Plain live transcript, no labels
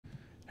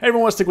Hey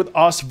everyone, let's stick with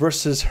us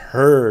versus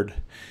herd.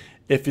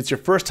 If it's your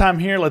first time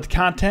here, like the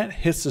content,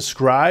 hit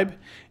subscribe.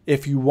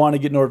 If you want to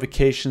get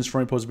notifications for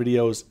any post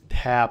videos,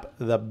 tap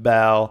the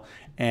bell.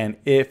 And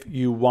if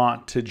you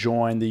want to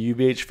join the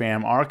UVH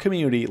fam, our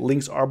community,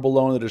 links are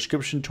below in the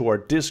description to our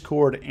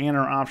Discord and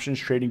our options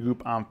trading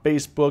group on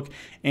Facebook,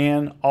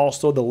 and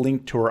also the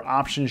link to our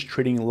options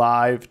trading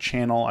live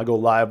channel. I go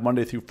live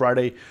Monday through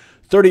Friday,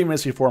 30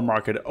 minutes before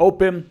market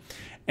open.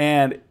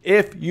 And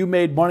if you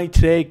made money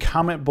today,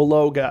 comment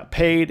below, got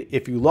paid.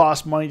 If you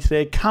lost money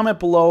today, comment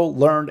below,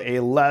 learned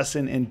a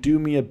lesson, and do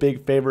me a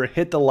big favor,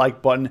 hit the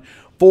like button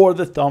for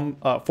the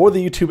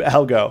YouTube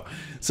algo.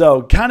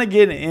 So kind of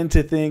getting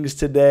into things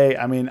today.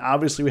 I mean,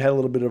 obviously we had a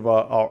little bit of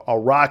a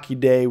rocky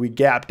day. We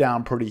gapped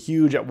down pretty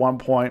huge at one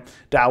point.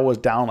 Dow was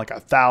down like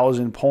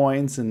 1,000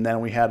 points, and then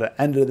we had an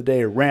end of the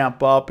day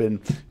ramp up, and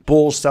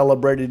bulls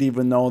celebrated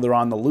even though they're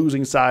on the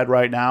losing side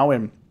right now.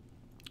 And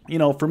you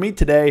know, for me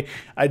today,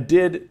 I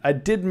did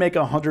make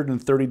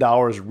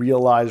 $130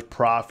 realized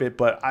profit,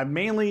 but I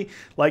mainly,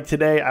 like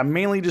today, I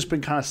mainly just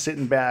been kind of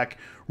sitting back,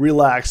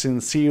 relaxing,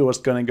 see what's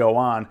going to go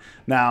on.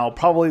 Now,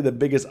 probably the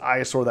biggest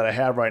eyesore that I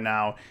have right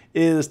now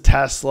is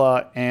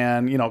Tesla,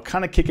 and, you know,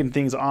 kind of kicking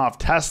things off.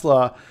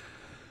 Tesla,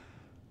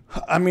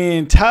 I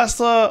mean,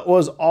 Tesla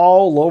was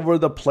all over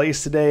the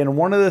place today, and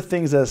one of the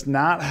things that's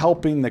not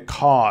helping the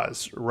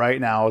cause right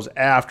now is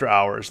after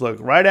hours. Look,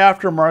 right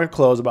after market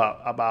close,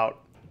 about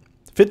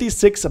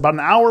 56, about an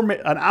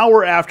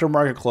hour after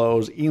market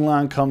close,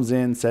 Elon comes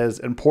in, says,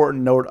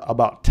 important note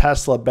about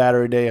Tesla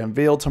battery day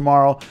unveiled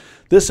tomorrow.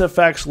 This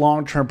affects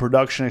long-term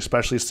production,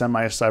 especially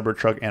semi,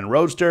 Cybertruck, and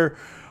Roadster.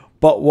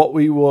 But what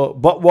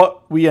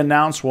we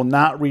announce will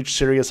not reach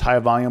serious high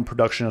volume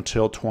production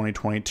until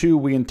 2022.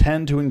 We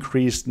intend to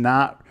increase,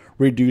 not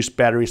reduce,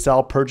 battery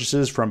cell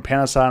purchases from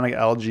Panasonic,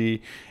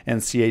 LG, and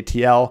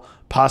CATL,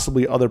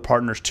 possibly other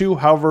partners too.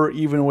 However,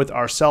 even with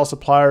our cell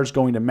suppliers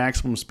going to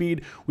maximum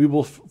speed, we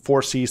will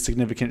foresee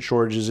significant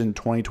shortages in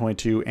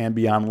 2022 and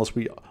beyond unless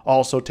we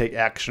also take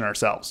action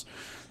ourselves.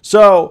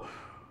 So,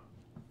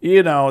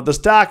 you know, the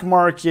stock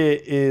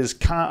market is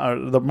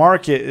kind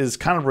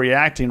of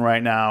reacting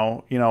right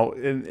now. You know,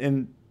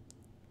 and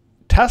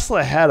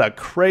Tesla had a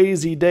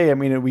crazy day. I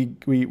mean,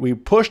 we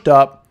pushed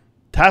up.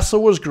 Tesla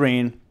was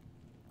green.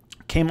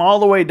 Came all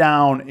the way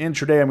down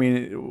intraday. I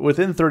mean,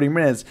 within 30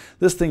 minutes,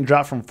 this thing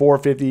dropped from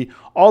 450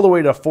 all the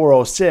way to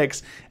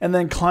 406, and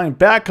then climbed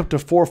back up to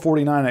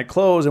 449 at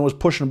close and was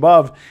pushing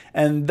above.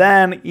 And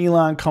then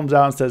Elon comes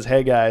out and says,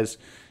 "Hey guys,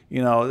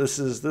 you know, this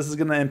is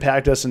going to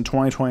impact us in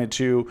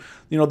 2022."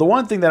 You know, the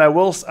one thing that I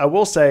will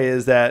say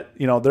is that,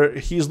 you know,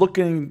 he's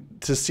looking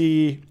to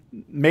see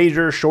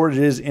major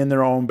shortages in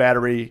their own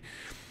battery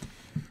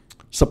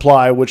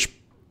supply, which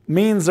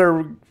means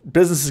their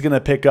business is going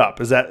to pick up.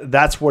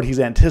 That's what he's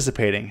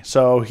anticipating.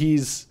 So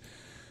he's,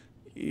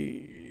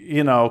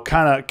 you know,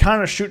 kind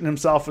of shooting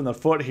himself in the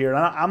foot here. And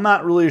I'm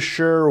not really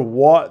sure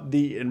what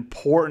the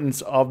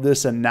importance of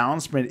this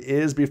announcement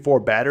is before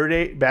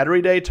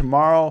battery day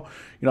tomorrow.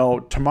 You know,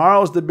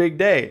 tomorrow's the big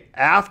day.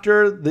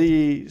 After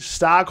the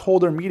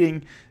stockholder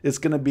meeting, it's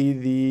going to be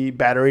the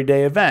battery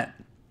day event.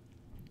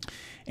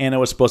 And it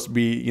was supposed to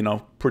be, you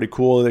know, pretty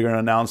cool. They're going to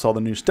announce all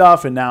the new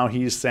stuff. And now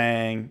he's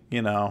saying,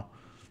 you know,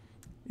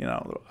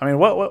 I mean,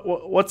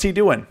 what's he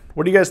doing?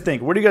 What do you guys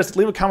think? What do you guys,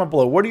 leave a comment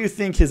below? What do you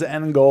think his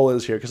end goal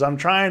is here? Because I'm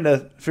trying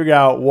to figure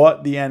out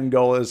what the end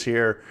goal is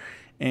here,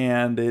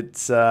 and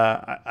it's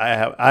I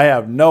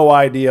have no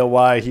idea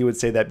why he would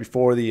say that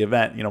before the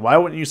event. You know, why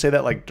wouldn't you say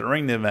that like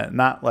during the event?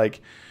 Not like,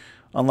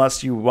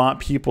 unless you want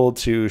people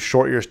to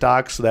short your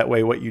stock, so that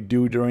way what you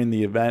do during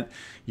the event,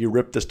 you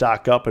rip the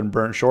stock up and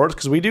burn shorts.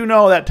 Because we do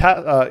know that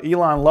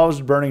Elon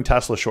loves burning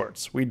Tesla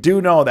shorts. We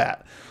do know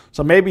that.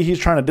 So maybe he's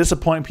trying to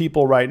disappoint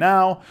people right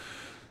now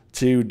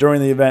to,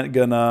 during the event,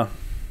 gonna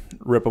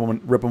rip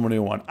them a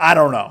new one. I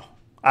don't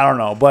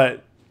know,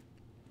 but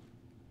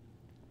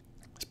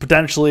it's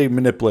potentially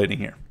manipulating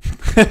here.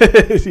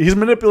 He's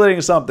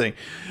manipulating something.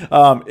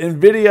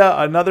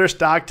 NVIDIA, another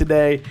stock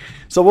today.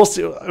 So we'll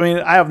see. I mean,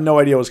 I have no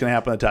idea what's going to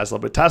happen to Tesla.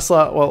 But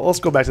Tesla, well, let's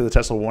go back to the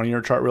Tesla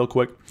 1-year chart real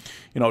quick.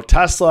 You know,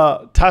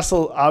 Tesla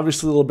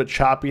obviously a little bit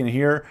choppy in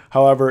here.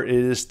 However, it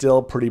is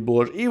still pretty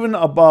bullish. Even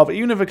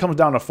if it comes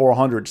down to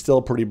 400,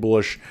 still pretty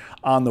bullish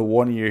on the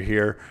 1 year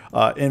here.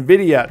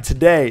 NVIDIA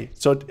today.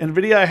 So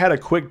NVIDIA, I had a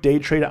quick day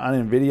trade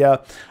on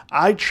NVIDIA.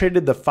 I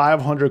traded the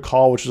 500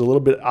 call, which is a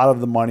little bit out of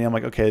the money. I'm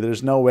like, okay,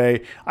 there's no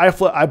way. I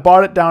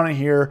bought it down in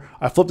here.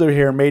 I flipped it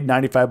here, made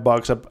 95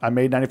 bucks. I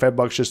made 95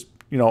 bucks just,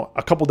 you know,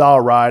 a couple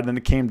dollar ride, and then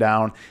it came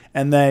down,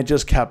 and then it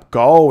just kept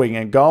going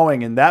and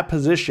going. In that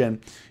position,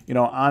 you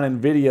know, on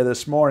NVIDIA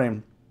this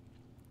morning,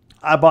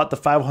 I bought the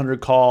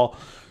 500 call.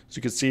 As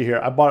you can see here,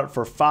 I bought it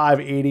for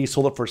 580,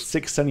 sold it for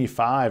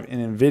 675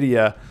 in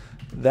NVIDIA.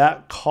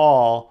 That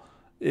call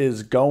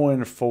is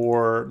going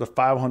for the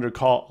 500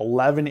 call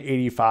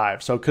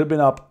 1185. So it could have been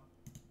up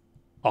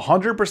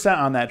 100%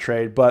 on that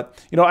trade, but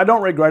you know, I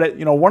don't regret it.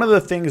 You know, one of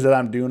the things that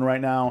I'm doing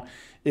right now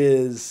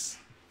is,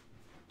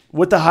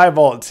 with the high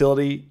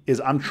volatility,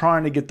 is I'm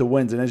trying to get the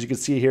wins. And as you can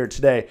see here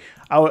today,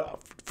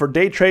 for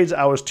day trades,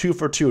 I was 2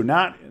 for 2.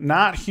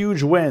 Not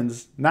huge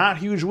wins,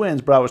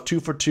 but I was 2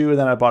 for 2. And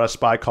then I bought a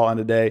SPY call in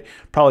today.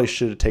 Probably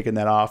should have taken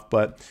that off,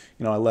 but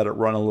I let it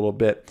run a little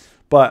bit.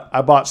 But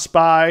I bought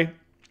SPY.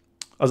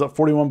 I was at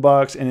 41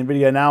 bucks, and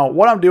NVIDIA. Now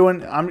what I'm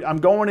doing, I'm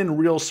going in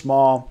real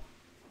small,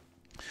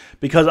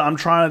 because I'm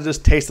trying to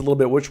just taste a little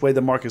bit which way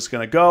the market's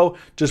going to go,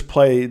 just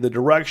play the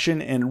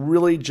direction, and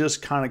really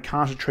just kind of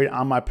concentrate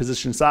on my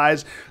position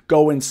size,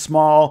 go in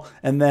small,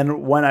 and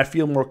then when I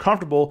feel more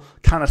comfortable,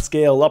 kind of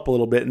scale up a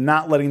little bit,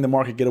 not letting the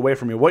market get away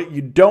from me. What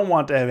you don't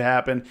want to have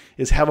happen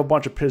is have a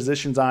bunch of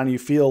positions on. You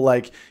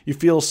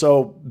feel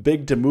so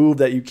big to move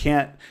that you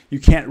can't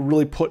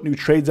really put new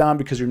trades on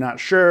because you're not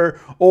sure,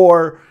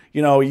 or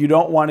you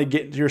don't want to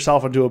get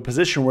yourself into a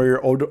position where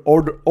you're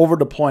over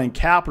deploying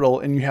capital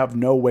and you have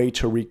no way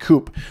to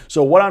recoup.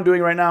 So what I'm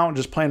doing right now, I'm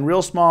just playing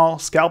real small,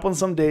 scalping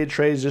some day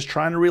trades, just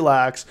trying to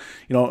relax.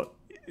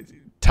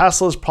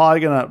 Tesla's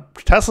probably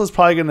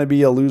gonna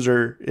be a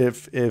loser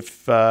if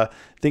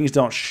things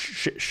don't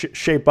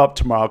shape up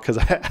tomorrow, because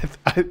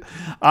I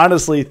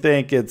honestly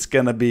think it's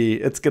gonna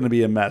be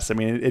a mess. I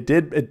mean, it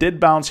did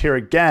bounce here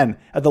again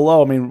at the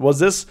low. I mean,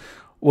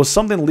 was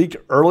something leaked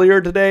earlier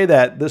today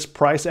that this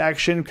price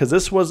action, because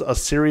this was a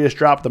serious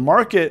drop. The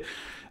market,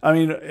 I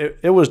mean,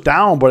 it was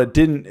down, but it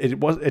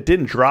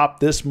didn't drop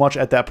this much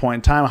at that point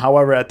in time.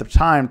 However, at the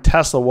time,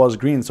 Tesla was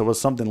green. So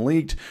was something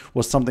leaked?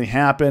 Was something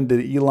happened?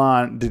 Did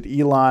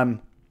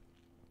Elon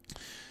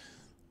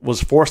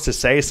was forced to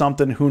say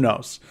something? Who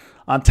knows?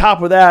 On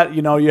top of that,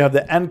 you have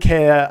the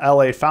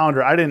NKLA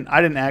founder. I didn't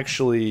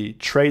actually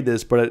trade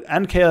this, but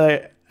an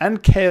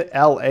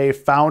NKLA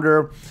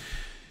founder,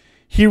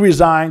 he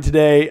resigned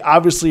today.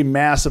 Obviously,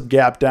 massive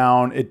gap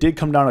down. It did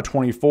come down to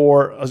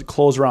 24,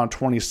 close around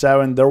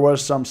 27. There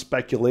was some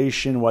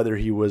speculation whether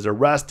he was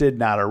arrested,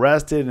 not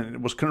arrested, and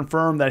it was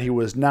confirmed that he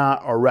was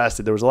not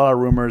arrested. There was a lot of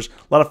rumors, a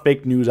lot of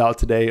fake news out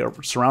today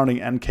surrounding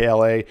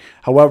NKLA.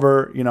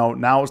 However,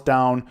 now it's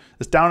down.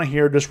 It's down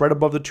here, just right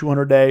above the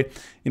 200-day.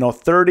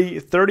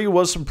 30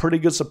 was some pretty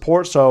good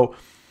support. So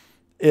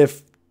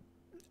if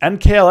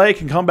NKLA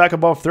can come back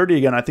above 30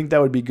 again, I think that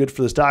would be good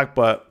for the stock.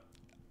 But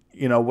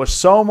with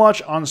so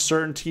much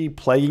uncertainty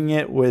plaguing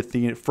it with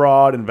the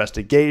fraud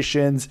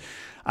investigations,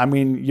 I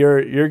mean,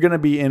 you're going to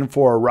be in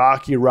for a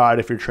rocky ride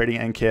if you're trading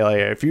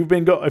NKLA. If you've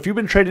been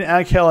trading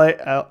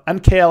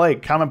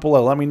NKLA, comment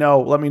below. Let me know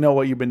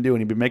what you've been doing.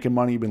 You've been making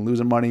money, you've been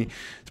losing money.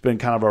 It's been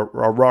kind of a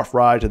rough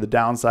ride to the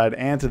downside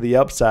and to the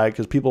upside,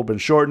 because people have been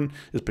shorting.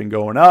 It's been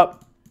going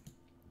up.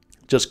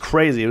 Just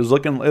crazy. It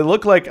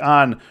looked like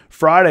on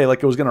Friday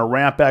like it was going to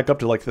ramp back up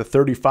to like the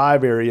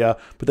 35 area,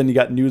 but then you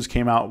got news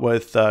came out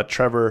with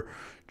Trevor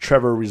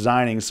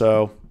resigning.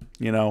 So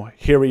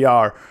here we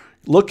are.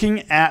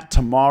 Looking at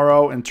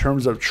tomorrow in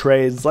terms of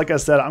trades, like I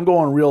said, I'm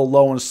going real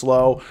low and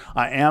slow.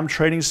 I am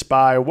trading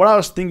SPY. What I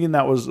was thinking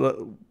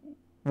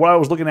what I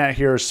was looking at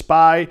here is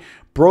SPY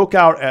broke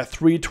out at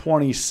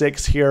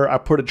 326 here. I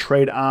put a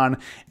trade on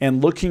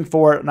and looking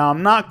for it. Now,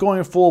 I'm not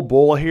going full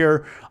bull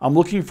here. I'm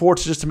looking forward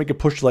to just to make a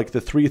push to like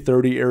the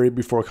 330 area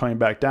before coming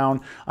back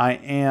down. I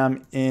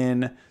am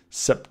in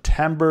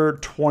September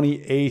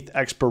 28th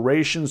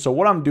expiration. So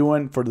what I'm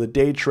doing for the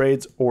day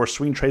trades or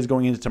swing trades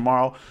going into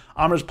tomorrow,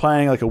 I'm just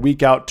playing like a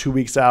week out, 2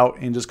 weeks out,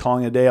 and just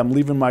calling it a day. I'm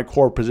leaving my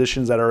core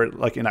positions that are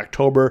like in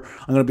October.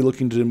 I'm going to be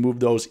looking to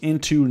move those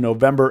into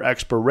November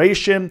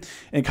expiration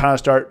and kind of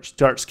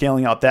start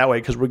scaling out that way,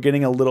 because we're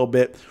getting a little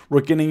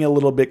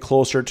bit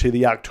closer to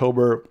the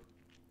October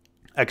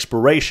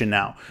expiration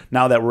now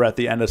that we're at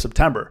the end of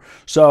September.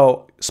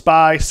 So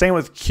SPY, same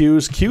with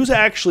Qs. Qs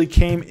actually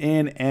came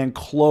in and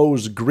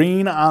closed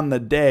green on the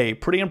day.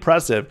 Pretty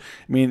impressive.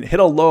 I mean, hit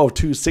a low of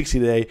 260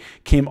 today,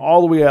 came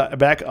all the way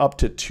back up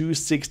to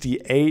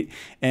 268,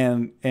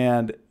 and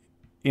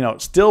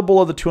still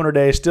below the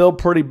 200-day, still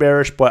pretty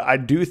bearish, but I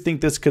do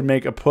think this could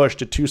make a push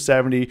to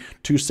 270,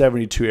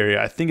 272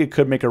 area. I think it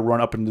could make a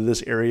run up into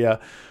this area.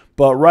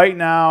 But right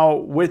now,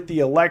 with the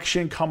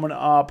election coming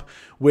up,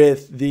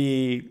 with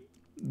the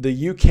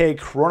UK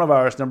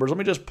coronavirus numbers, let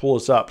me just pull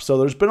this up. So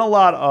there's been a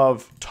lot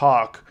of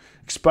talk,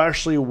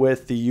 especially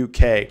with the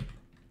UK.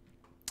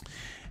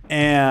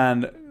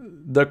 And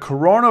the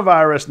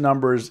coronavirus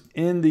numbers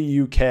in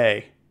the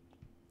UK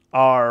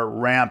are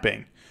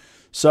ramping.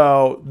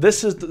 So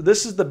this is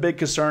the big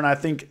concern. I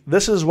think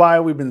this is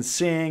why we've been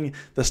seeing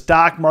the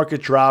stock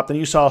market drop. And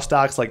you saw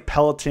stocks like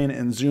Peloton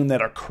and Zoom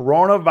that are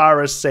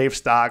coronavirus safe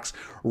stocks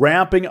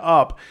ramping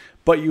up,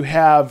 but you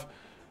have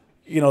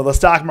the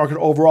stock market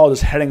overall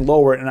just heading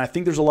lower. And I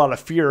think there's a lot of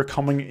fear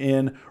coming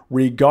in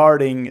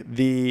regarding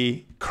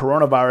the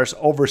coronavirus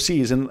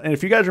overseas. And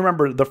if you guys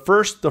remember, the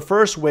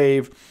first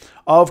wave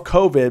of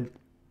COVID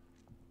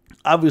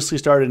obviously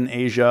started in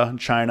Asia and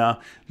China,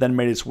 then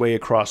made its way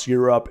across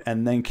Europe,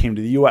 and then came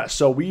to the US.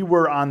 So we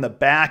were on the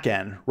back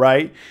end,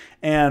 right?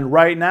 And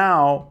right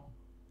now,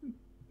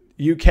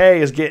 UK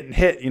is getting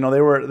hit. They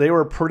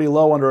were pretty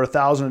low, under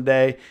 1,000 a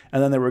day,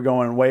 and then they were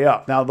going way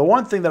up. Now, the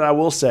one thing that I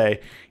will say,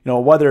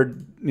 whether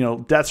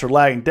deaths are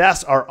lagging,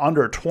 deaths are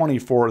under 20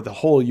 for the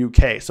whole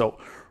UK. So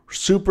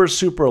super,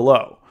 super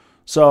low.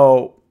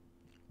 So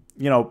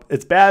you know,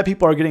 it's bad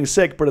people are getting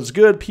sick, but it's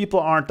good people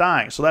aren't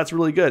dying. So that's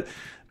really good.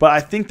 But I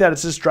think that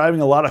it's just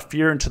driving a lot of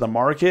fear into the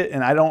market,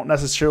 and I don't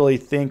necessarily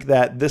think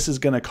that this is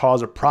going to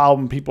cause a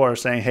problem. People are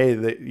saying, hey,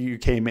 the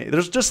UK may.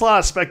 There's just a lot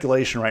of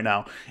speculation right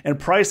now, and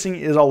pricing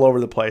is all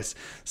over the place.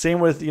 Same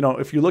with, you know,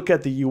 if you look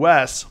at the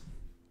US,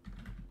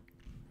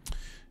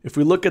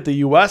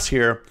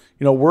 here,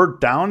 you know, we're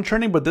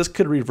downtrending, but this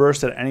could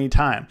reverse at any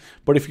time.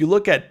 But if you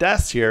look at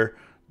deaths here,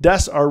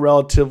 deaths are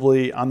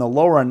relatively on the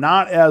lower end,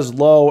 not as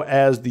low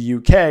as the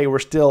UK. We're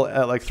still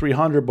at like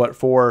 300, but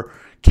for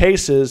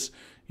cases,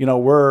 you know,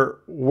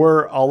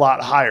 we're a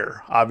lot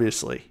higher,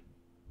 obviously.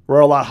 We're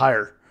a lot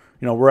higher.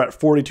 You know, we're at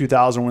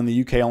 42,000 when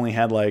the UK only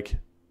had like,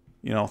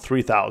 you know,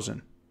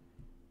 3,000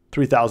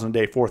 a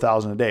day,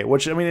 4,000 a day,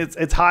 which, I mean,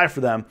 it's high for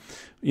them,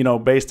 you know,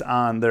 based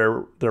on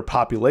their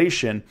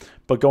population.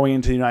 But going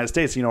into the United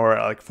States, you know, we're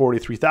at like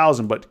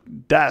 43,000, but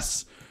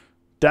deaths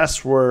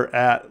were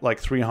at like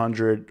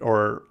 300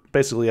 or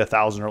basically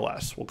 1,000 or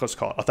less. We'll just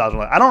call it 1,000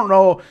 or less. I don't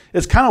know.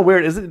 It's kind of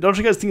weird. Don't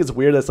you guys think it's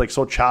weird that it's like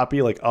so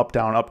choppy, like up,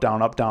 down, up,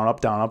 down, up, down,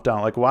 up, down, up,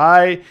 down? Like,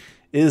 why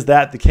is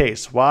that the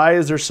case? Why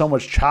is there so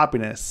much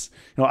choppiness?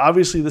 You know,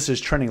 obviously this is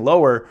trending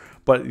lower,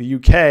 but the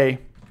UK,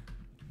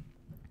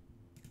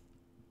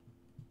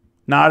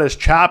 not as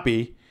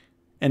choppy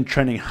and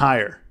trending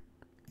higher,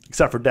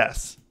 except for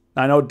deaths.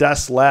 Now, I know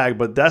deaths lag,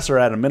 but deaths are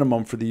at a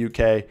minimum for the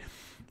UK,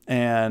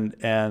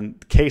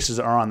 and cases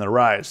are on the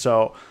rise.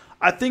 So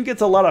I think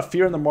it's a lot of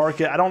fear in the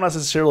market. I don't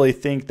necessarily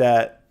think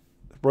that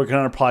we're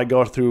going to probably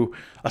go through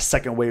a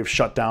second wave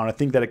shutdown. I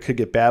think that it could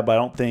get bad, but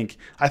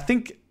I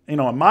think, you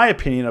know, in my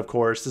opinion, of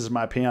course, this is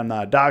my opinion. I'm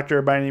not a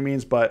doctor by any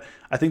means, but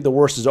I think the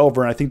worst is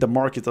over, and I think the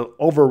market's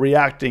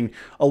overreacting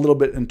a little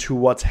bit into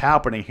what's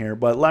happening here.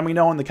 But let me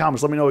know in the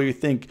comments. Let me know what you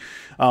think.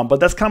 But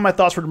that's kind of my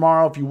thoughts for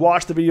tomorrow. If you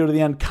watch the video to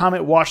the end,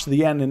 comment, watch to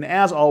the end. And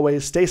as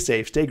always, stay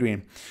safe, stay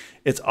green.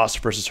 It's us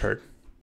versus herd.